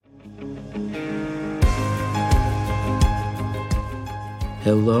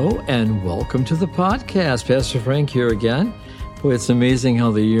Hello and welcome to the podcast. Pastor Frank here again. Boy, it's amazing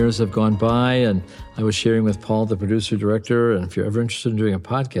how the years have gone by, and I was sharing with Paul, the producer-director, and if you're ever interested in doing a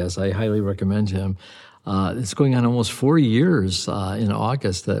podcast, I highly recommend him. It's going on almost 4 years in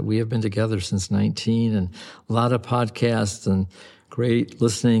August that we have been together since 19, and a lot of podcasts and great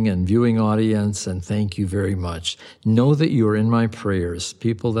listening and viewing audience, and thank you very much. Know that you are in my prayers,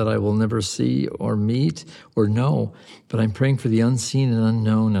 people that I will never see or meet or know, but I'm praying for the unseen and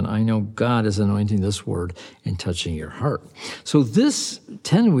unknown, and I know God is anointing this word and touching your heart. So this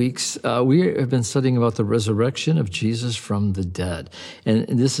 10 weeks, we have been studying about the resurrection of Jesus from the dead, and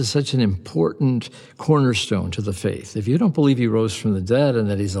this is such an important cornerstone to the faith. If you don't believe he rose from the dead and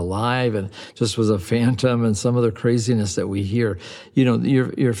that he's alive and just was a phantom and some other craziness that we hear, you know,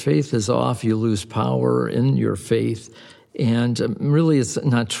 your faith is off. You lose power in your faith. And really, it's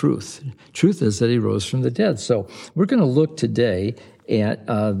not truth. Truth is that he rose from the dead. So we're going to look today at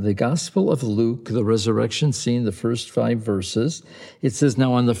the Gospel of Luke, the resurrection scene, the first 5 verses. It says,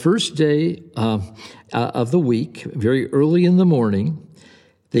 now on the first day of the week, very early in the morning,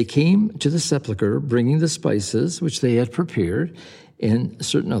 they came to the sepulchre, bringing the spices which they had prepared, and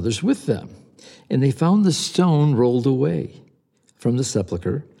certain others with them. And they found the stone rolled away from the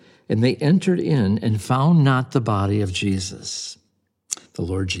sepulchre, and they entered in and found not the body of Jesus, the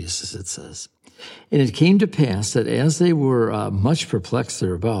Lord Jesus, it says. And it came to pass that as they were much perplexed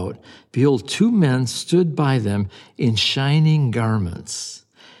thereabout, behold, 2 men stood by them in shining garments.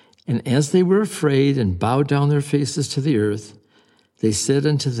 And as they were afraid and bowed down their faces to the earth, they said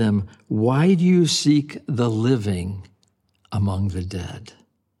unto them, why do you seek the living among the dead?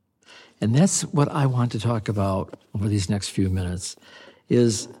 And that's what I want to talk about over these next few minutes,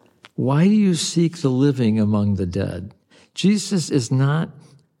 is why do you seek the living among the dead?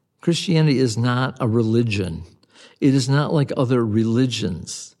 Christianity is not a religion. It is not like other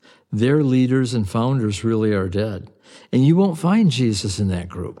religions. Their leaders and founders really are dead. And you won't find Jesus in that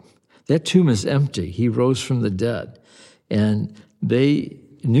group. That tomb is empty. He rose from the dead. And they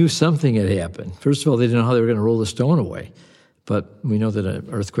knew something had happened. First of all, they didn't know how they were going to roll the stone away. But we know that an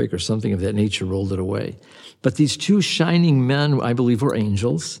earthquake or something of that nature rolled it away. But these 2 shining men, I believe, were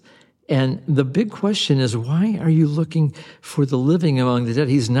angels. And the big question is, why are you looking for the living among the dead?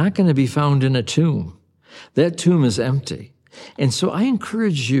 He's not going to be found in a tomb. That tomb is empty. And so I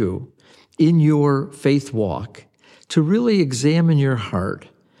encourage you in your faith walk to really examine your heart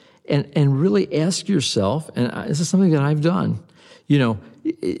and really ask yourself, and this is something that I've done, you know,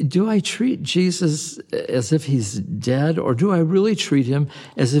 do I treat Jesus as if he's dead, or do I really treat him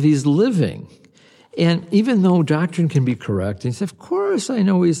as if he's living? And even though doctrine can be correct, and you say, of course I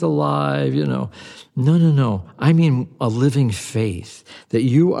know he's alive, you know. No. I mean a living faith, that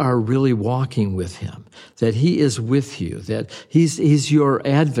you are really walking with him, that he is with you, that he's your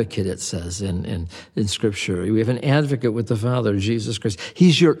advocate, it says in Scripture. We have an advocate with the Father, Jesus Christ.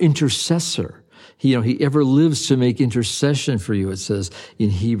 He's your intercessor. He ever lives to make intercession for you, it says in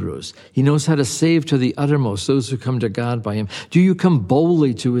Hebrews. He knows how to save to the uttermost those who come to God by him. Do you come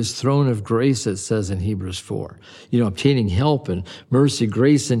boldly to his throne of grace, it says in Hebrews 4. Obtaining help and mercy,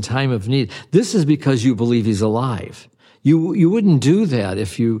 grace in time of need. This is because you believe he's alive. You wouldn't do that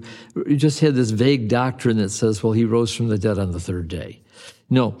if you just had this vague doctrine that says, well, he rose from the dead on the 3rd day.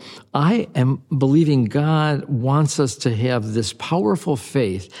 No, I am believing God wants us to have this powerful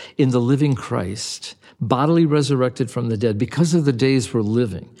faith in the living Christ, bodily resurrected from the dead, because of the days we're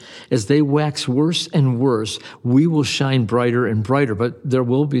living. As they wax worse and worse, we will shine brighter and brighter, but there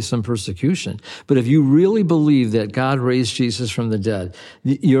will be some persecution. But if you really believe that God raised Jesus from the dead,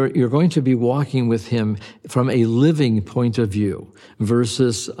 you're going to be walking with him from a living point of view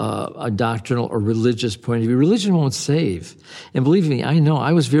versus a doctrinal or religious point of view. Religion won't save. And believe me, I know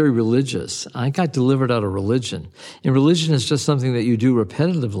I was very religious. I got delivered out of religion. And religion is just something that you do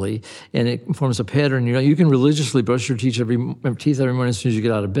repetitively, and it forms a pattern. You can religiously brush your teeth every morning as soon as you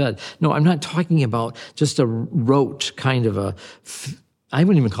get out of bed. No, I'm not talking about just a rote kind of I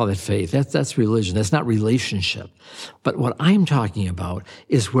wouldn't even call that faith. That's religion. That's not relationship. But what I'm talking about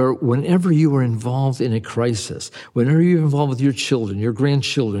is where whenever you are involved in a crisis, whenever you're involved with your children, your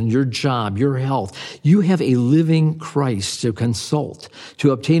grandchildren, your job, your health, you have a living Christ to consult,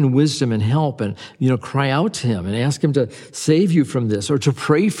 to obtain wisdom and help, and, cry out to him and ask him to save you from this or to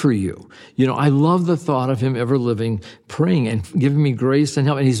pray for you. I love the thought of him ever living, praying and giving me grace and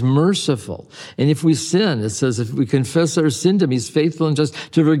help. And he's merciful. And if we sin, it says, if we confess our sin to him, he's faithful and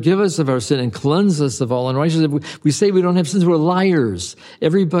just to forgive us of our sin and cleanse us of all unrighteousness. If we say we don't have sins, we're liars.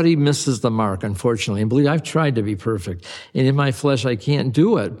 Everybody misses the mark, unfortunately. And believe I've tried to be perfect. And in my flesh, I can't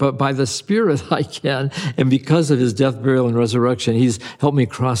do it. But by the Spirit, I can. And because of his death, burial, and resurrection, he's helped me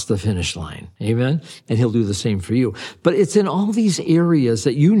cross the finish line. Amen? And he'll do the same for you. But it's in all these areas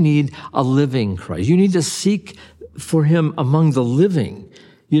that you need a living Christ. You need to seek for him among the living,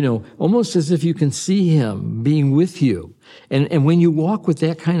 almost as if you can see him being with you. And when you walk with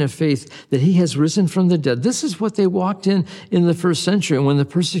that kind of faith that he has risen from the dead, this is what they walked in the first century. And when the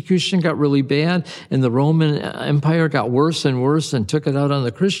persecution got really bad and the Roman Empire got worse and worse and took it out on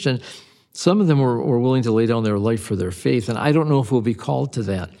the Christian, some of them were willing to lay down their life for their faith. And I don't know if we'll be called to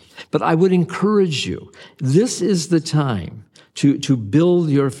that. But I would encourage you, this is the time to build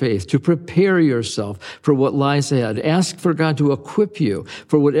your faith, to prepare yourself for what lies ahead. Ask for God to equip you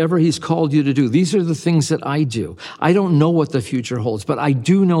for whatever he's called you to do. These are the things that I do. I don't know what the future holds, but I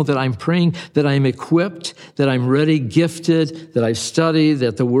do know that I'm praying that I'm equipped, that I'm ready, gifted, that I've studied,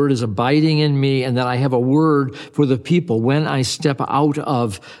 that the word is abiding in me, and that I have a word for the people when I step out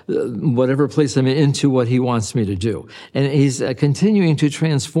of whatever place I'm in into what he wants me to do. And he's continuing to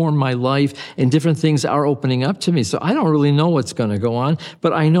transform my life, and different things are opening up to me. So I don't really know what's going to go on,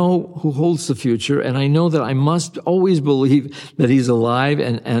 but I know who holds the future, and I know that I must always believe that he's alive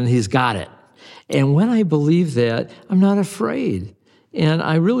and he's got it. And when I believe that, I'm not afraid, and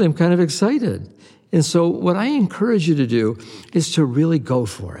I really am kind of excited. And so what I encourage you to do is to really go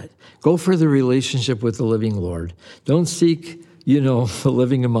for it. Go for the relationship with the living Lord. Don't seek the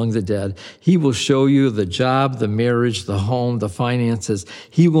living among the dead. He will show you the job, the marriage, the home, the finances.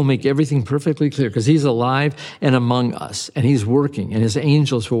 He will make everything perfectly clear because he's alive and among us, and he's working, and his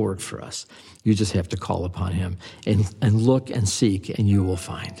angels will work for us. You just have to call upon him and look and seek, and you will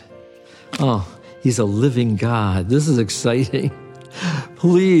find. Oh, he's a living God. This is exciting.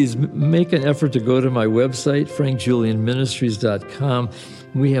 Please make an effort to go to my website, frankjulianministries.com.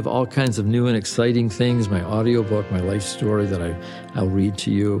 We have all kinds of new and exciting things, my audiobook, my life story that I'll read to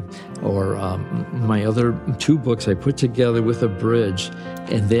you, or my other 2 books I put together with a bridge,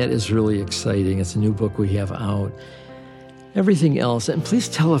 and that is really exciting. It's a new book we have out. Everything else, and please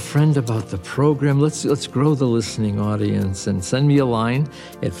tell a friend about the program. Let's grow the listening audience, and send me a line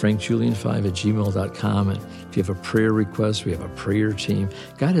at frankjulian5@gmail.com. And if you have a prayer request, we have a prayer team.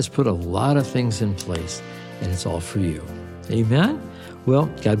 God has put a lot of things in place, and it's all for you. Amen?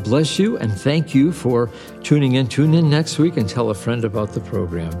 Well, God bless you, and thank you for tuning in. Tune in next week and tell a friend about the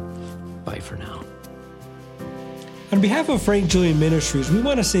program. Bye for now. On behalf of Frank Julian Ministries, we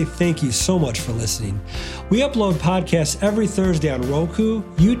want to say thank you so much for listening. We upload podcasts every Thursday on Roku,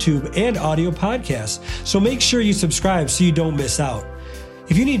 YouTube, and audio podcasts, so make sure you subscribe so you don't miss out.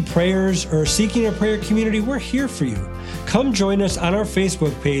 If you need prayers or seeking a prayer community, we're here for you. Come join us on our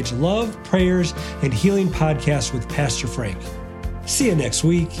Facebook page, Love, Prayers, and Healing Podcast with Pastor Frank. See you next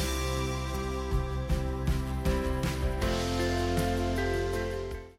week.